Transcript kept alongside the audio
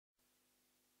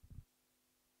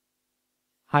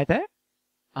Hi there.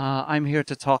 I'm here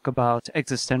to talk about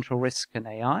existential risk in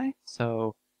AI.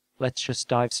 So let's just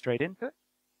dive straight into it.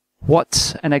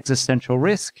 What's an existential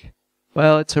risk?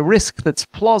 Well, it's a risk that's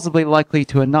plausibly likely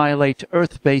to annihilate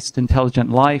Earth-based intelligent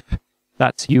life,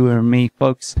 that's you or me,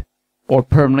 folks, or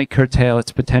permanently curtail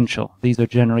its potential. These are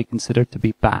generally considered to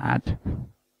be bad.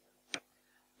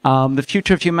 The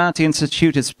Future of Humanity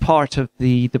Institute is part of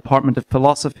the Department of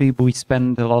Philosophy, but we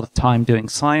spend a lot of time doing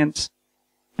science.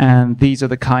 And these are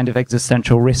the kind of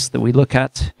existential risks that we look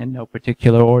at in no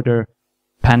particular order: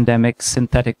 pandemics,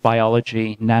 synthetic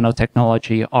biology,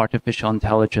 nanotechnology, artificial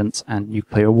intelligence, and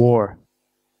nuclear war.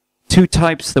 Two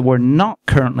types that we're not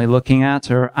currently looking at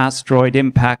are asteroid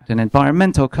impact and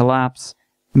environmental collapse,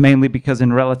 mainly because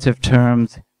in relative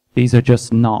terms, these are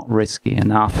just not risky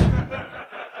enough.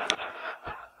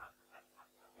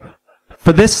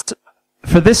 For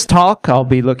this talk, I'll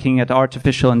be looking at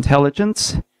artificial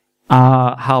intelligence,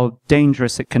 how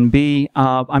dangerous it can be.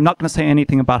 I'm not going to say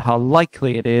anything about how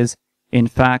likely it is. In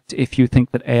fact, if you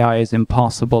think that AI is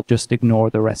impossible, just ignore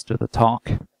the rest of the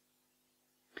talk.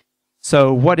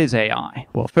 So what is AI?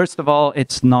 Well, first of all,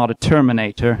 it's not a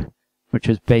Terminator, which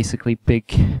is basically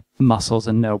big muscles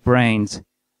and no brains.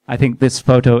 I think this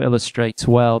photo illustrates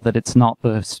well that it's not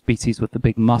the species with the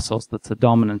big muscles that's the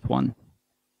dominant one.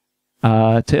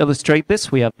 To illustrate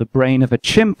this, we have the brain of a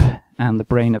chimp and the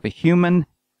brain of a human.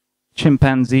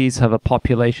 Chimpanzees have a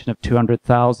population of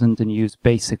 200,000 and use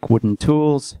basic wooden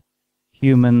tools.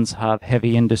 Humans have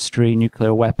heavy industry,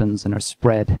 nuclear weapons, and are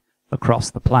spread across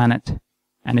the planet.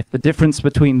 And if the difference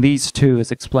between these two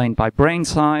is explained by brain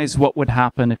size, what would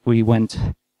happen if we went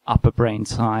up a brain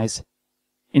size?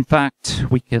 In fact,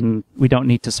 we don't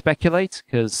need to speculate,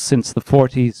 because since the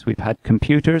 40s we've had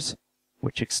computers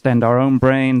which extend our own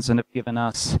brains and have given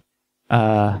us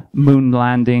moon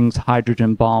landings,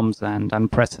 hydrogen bombs, and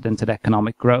unprecedented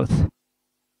economic growth.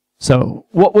 So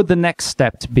what would the next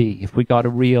step be if we got a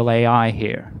real AI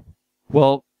here?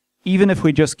 Well, even if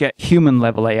we just get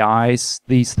human-level AIs,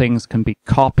 these things can be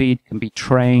copied, can be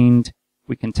trained.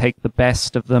 We can take the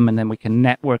best of them and then we can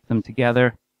network them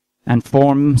together and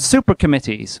form super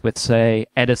committees with, say,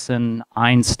 Edison,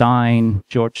 Einstein,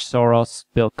 George Soros,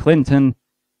 Bill Clinton,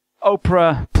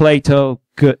 Oprah, Plato,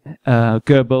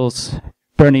 Goebbels,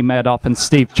 Bernie Madoff, and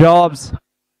Steve Jobs,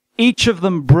 each of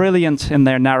them brilliant in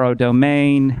their narrow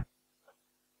domain,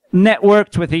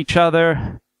 networked with each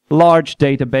other, large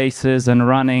databases, and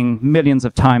running millions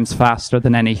of times faster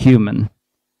than any human.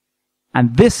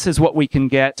 And this is what we can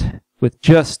get with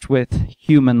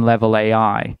human-level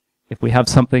AI. If we have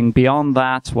something beyond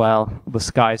that, well, the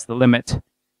sky's the limit.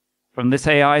 From this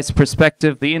AI's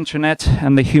perspective, the internet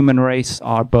and the human race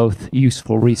are both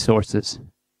useful resources.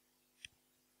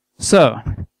 So,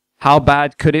 how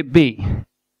bad could it be?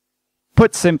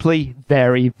 Put simply,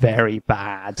 very, very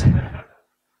bad.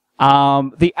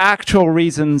 The actual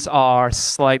reasons are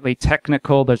slightly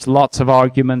technical. There's lots of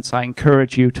arguments. I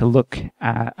encourage you to look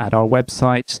at our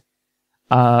website.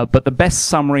 But the best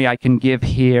summary I can give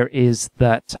here is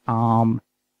that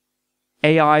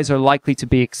AIs are likely to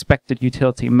be expected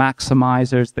utility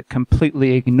maximizers that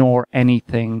completely ignore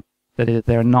anything that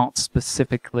they're not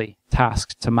specifically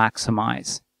tasked to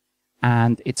maximize.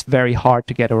 And it's very hard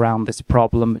to get around this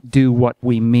problem. Do what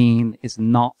we mean is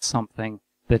not something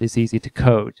that is easy to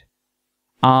code.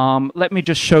 Let me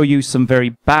just show you some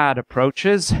very bad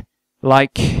approaches,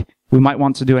 like we might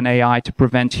want to do an AI to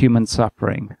prevent human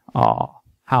suffering. Oh,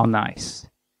 how nice.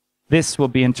 This will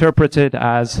be interpreted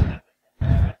as...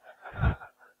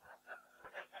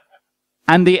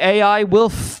 And the AI will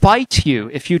fight you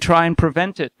if you try and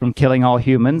prevent it from killing all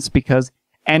humans, because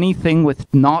anything with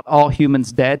not all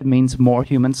humans dead means more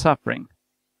human suffering.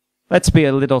 Let's be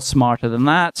a little smarter than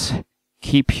that.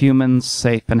 Keep humans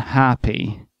safe and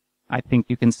happy. I think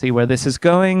you can see where this is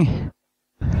going.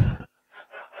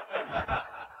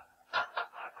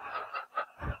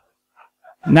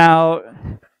 Now,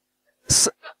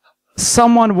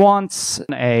 someone wants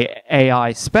an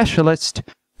AI specialist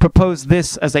propose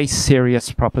this as a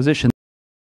serious proposition,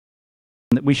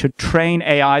 that we should train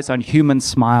AIs on human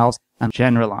smiles and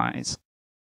generalize.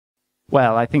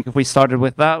 Well, I think if we started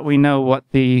with that, we know what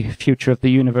the future of the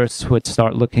universe would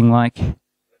start looking like.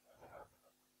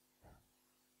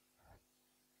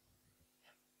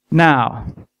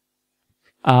 Now,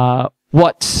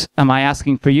 what am I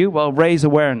asking for you? Well, raise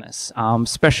awareness,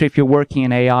 especially if you're working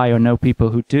in AI or know people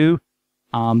who do.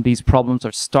 These problems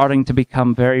are starting to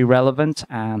become very relevant,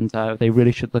 and they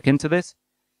really should look into this.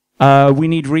 We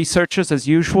need researchers as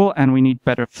usual, and we need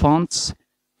better fonts.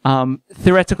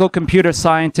 Theoretical computer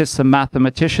scientists and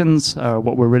mathematicians are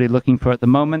what we're really looking for at the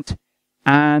moment.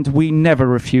 And we never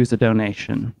refuse a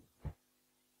donation.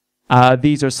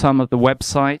 These are some of the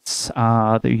websites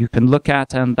that you can look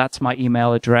at, and that's my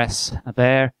email address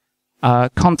there.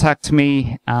 Contact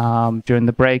me during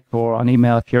the break or on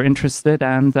email if you're interested,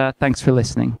 and thanks for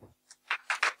listening.